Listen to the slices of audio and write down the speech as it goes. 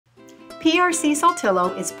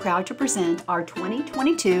PRC-Saltillo is proud to present our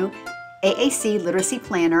 2022 AAC Literacy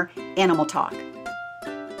Planner, Animal Talk.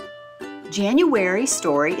 January's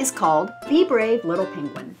story is called Be Brave, Little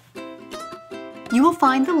Penguin. You will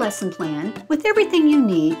find the lesson plan with everything you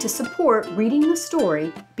need to support reading the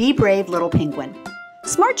story Be Brave, Little Penguin.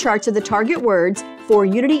 Smart charts of the target words for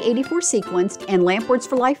Unity 84 Sequenced and Lamp Words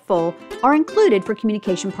for Life Full are included for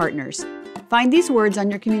communication partners. Find these words on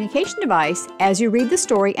your communication device as you read the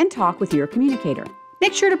story and talk with your communicator.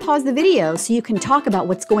 Make sure to pause the video so you can talk about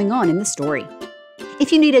what's going on in the story.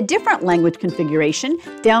 If you need a different language configuration,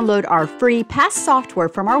 download our free PASS software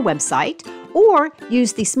from our website or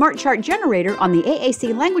use the Smart Chart generator on the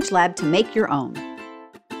AAC Language Lab to make your own.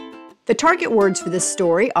 The target words for this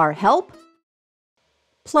story are help,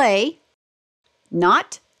 play,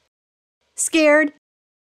 not, scared,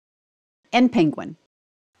 and penguin.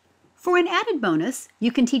 For an added bonus,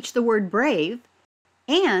 you can teach the word brave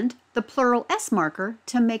and the plural S marker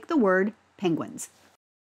to make the word penguins.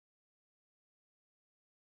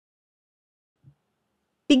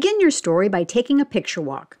 Begin your story by taking a picture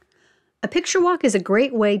walk. A picture walk is a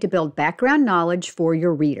great way to build background knowledge for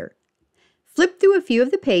your reader. Flip through a few of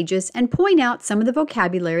the pages and point out some of the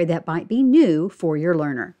vocabulary that might be new for your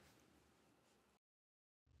learner.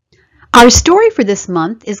 Our story for this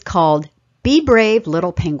month is called Be Brave,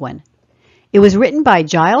 Little Penguin. It was written by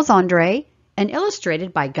Giles Andreae and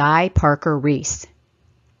illustrated by Guy Parker-Rees.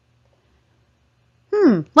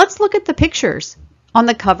 Let's look at the pictures on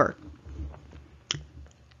the cover.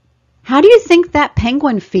 How do you think that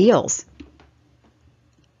penguin feels?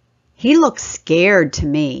 He looks scared to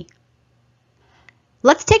me.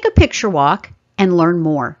 Let's take a picture walk and learn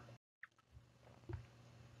more.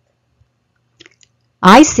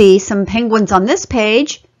 I see some penguins on this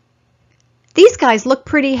page. These guys look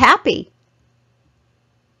pretty happy.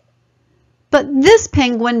 But this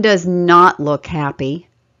penguin does not look happy.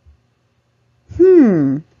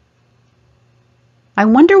 I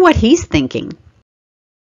wonder what he's thinking.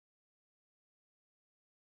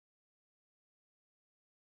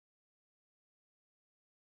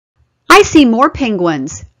 I see more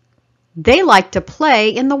penguins. They like to play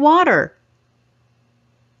in the water.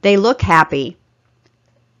 They look happy.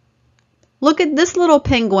 Look at this little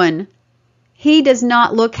penguin. He does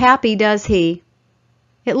not look happy, does he?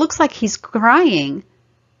 It looks like he's crying.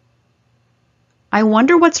 I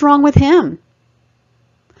wonder what's wrong with him.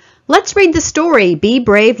 Let's read the story, Be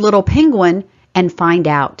Brave, Little Penguin, and find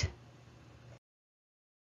out.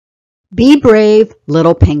 Be Brave,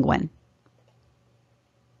 Little Penguin.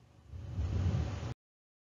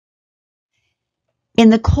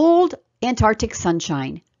 In the cold Antarctic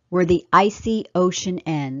sunshine, where the icy ocean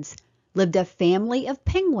ends, lived a family of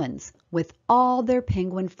penguins with all their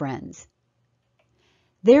penguin friends.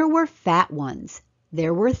 There were fat ones,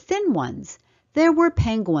 there were thin ones, there were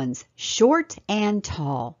penguins short and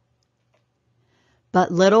tall.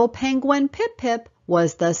 But little penguin Pip-Pip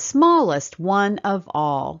was the smallest one of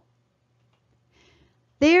all.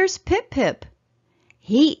 There's Pip-Pip.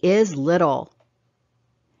 He is little.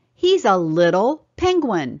 He's a little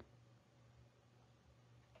penguin.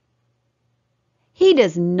 He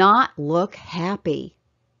does not look happy.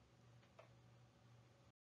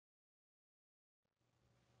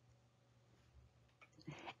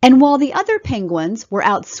 And while the other penguins were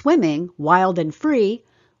out swimming wild and free,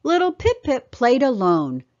 little Pip-Pip played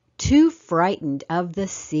alone, too frightened of the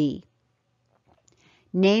sea.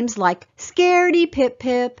 Names like Scaredy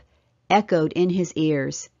Pip-Pip echoed in his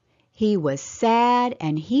ears. He was sad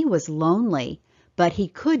and he was lonely, but he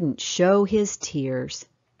couldn't show his tears.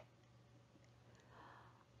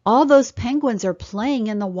 All those penguins are playing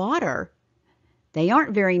in the water. They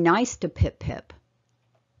aren't very nice to Pip-Pip.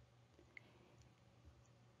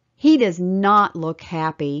 He does not look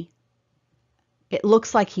happy. It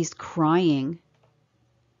looks like he's crying.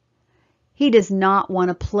 He does not want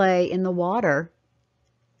to play in the water.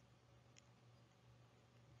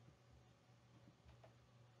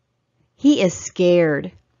 He is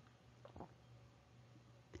scared.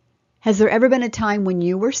 Has there ever been a time when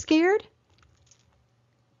you were scared?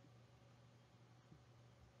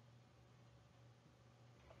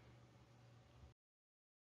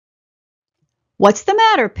 "What's the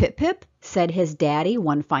matter, Pip-Pip?" said his daddy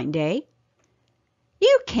one fine day.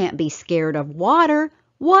 "You can't be scared of water.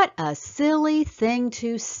 What a silly thing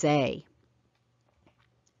to say."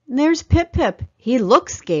 There's Pip-Pip. He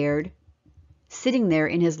looks scared, sitting there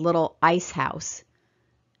in his little ice house.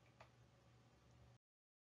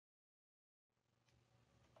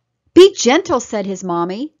 "Be gentle," said his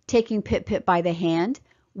mommy, taking Pip-Pip by the hand.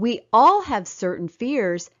 "We all have certain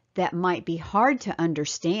fears that might be hard to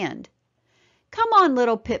understand. Come on,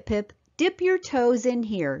 little Pip-Pip, dip your toes in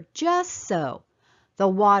here, just so. The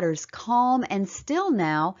water's calm and still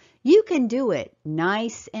now. You can do it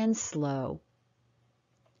nice and slow.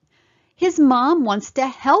 His mom wants to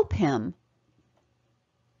help him.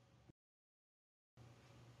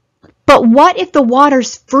 But what if the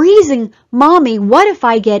water's freezing? Mommy, what if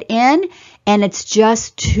I get in and it's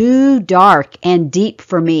just too dark and deep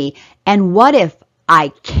for me? And what if I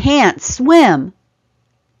can't swim?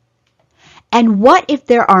 And what if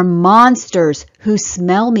there are monsters who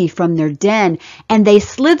smell me from their den and they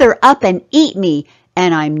slither up and eat me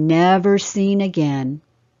and I'm never seen again?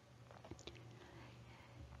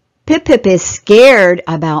 Pip-Pip is scared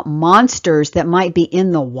about monsters that might be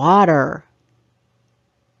in the water.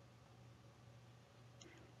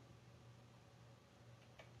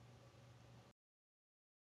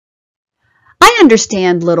 I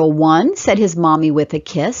understand, little one, said his mommy with a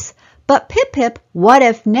kiss. But Pip-Pip, what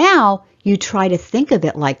if now you try to think of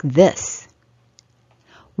it like this?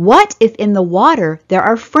 What if in the water there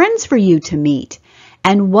are friends for you to meet?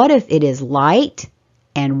 And what if it is light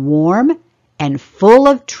and warm and full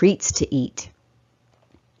of treats to eat?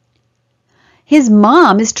 His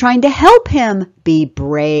mom is trying to help him be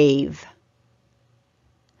brave.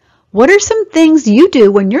 What are some things you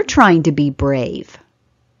do when you're trying to be brave?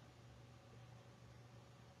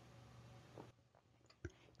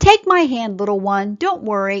 Take my hand, little one. Don't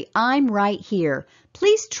worry, I'm right here.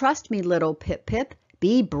 Please trust me, little Pip-Pip.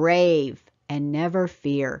 Be brave and never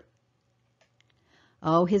fear.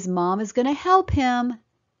 Oh, his mom is going to help him.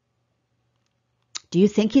 Do you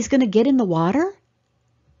think he's going to get in the water?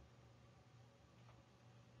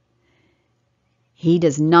 He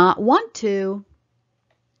does not want to.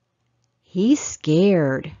 He's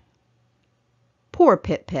scared. Poor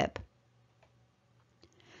Pip-Pip.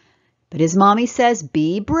 But his mommy says,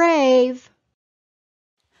 be brave.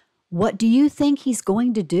 What do you think he's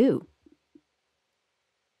going to do?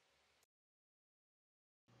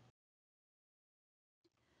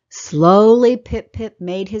 Slowly, Pip-Pip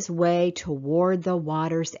made his way toward the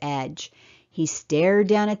water's edge. He stared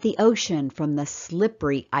down at the ocean from the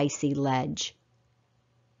slippery, icy ledge.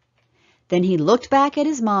 Then he looked back at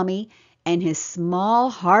his mommy, and his small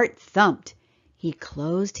heart thumped. He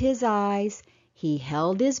closed his eyes. He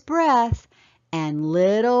held his breath, and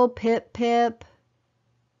little Pip-Pip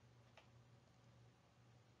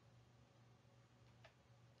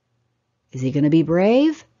is he going to be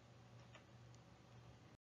brave?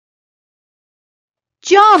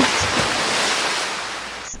 Jumped!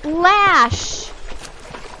 Splash!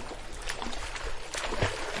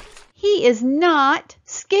 He is not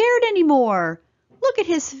scared anymore. Look at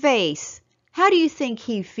his face. How do you think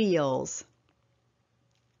he feels?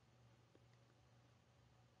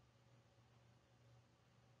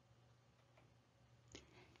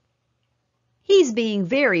 He's being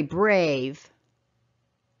very brave.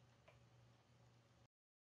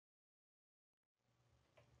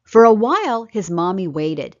 For a while, his mommy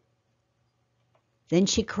waited. Then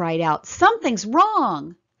she cried out, "Something's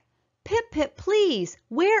wrong! Pip-Pip, please,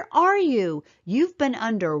 where are you? You've been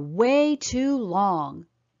under way too long."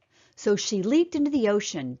 So she leaped into the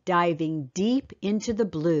ocean, diving deep into the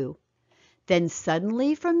blue. Then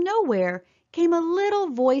suddenly, from nowhere, came a little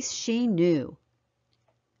voice she knew.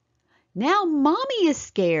 Now Mommy is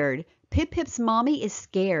scared. Pip-Pip's mommy is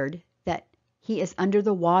scared that he is under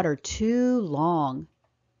the water too long.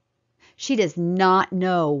 She does not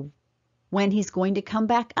know when he's going to come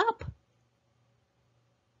back up.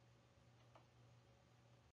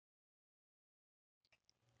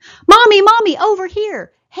 Mommy, Mommy, over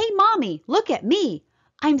here. Hey, Mommy, look at me.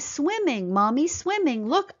 I'm swimming, Mommy, swimming.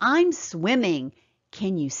 Look, I'm swimming.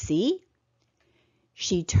 Can you see?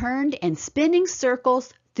 She turned and spinning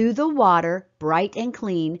circles through the water, bright and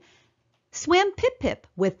clean, swam Pip-Pip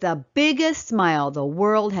with the biggest smile the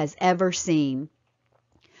world has ever seen.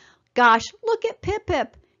 Gosh, look at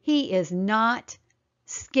Pip-Pip. He is not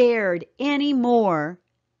scared anymore.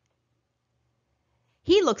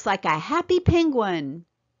 He looks like a happy penguin.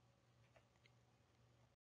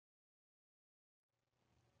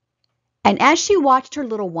 And as she watched her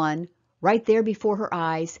little one, right there before her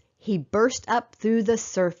eyes, he burst up through the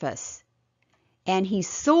surface, and he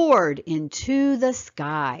soared into the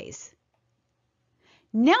skies.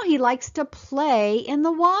 Now he likes to play in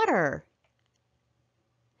the water.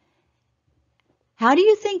 How do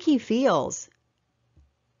you think he feels?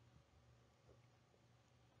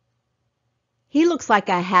 He looks like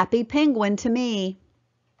a happy penguin to me.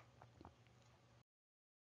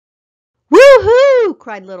 "Woo-hoo!"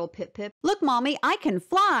 cried little Pip-Pip. "Look, Mommy, I can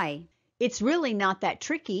fly. It's really not that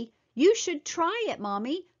tricky. You should try it,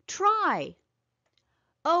 Mommy. Try."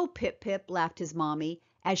 "Oh, Pip-Pip," laughed his mommy,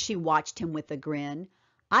 as she watched him with a grin.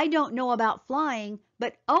 "I don't know about flying,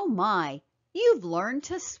 but oh my, you've learned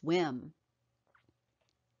to swim."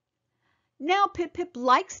 Now Pip-Pip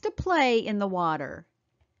likes to play in the water.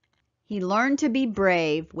 He learned to be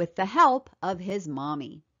brave with the help of his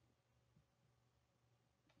mommy.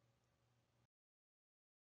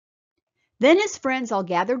 Then his friends all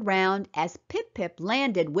gathered round as Pip-Pip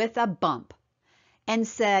landed with a bump and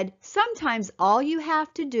said, "Sometimes all you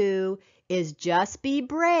have to do is just be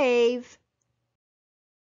brave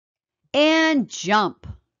and jump."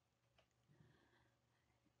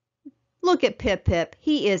 Look at Pip-Pip.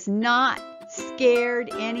 He is not scared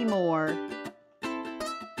anymore.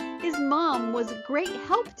 His mom was a great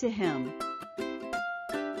help to him.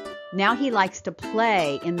 Now he likes to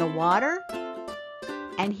play in the water,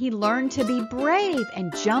 and he learned to be brave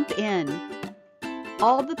and jump in.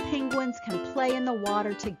 All the penguins can play in the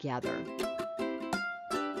water together.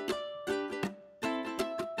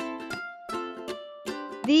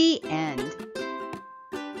 The end.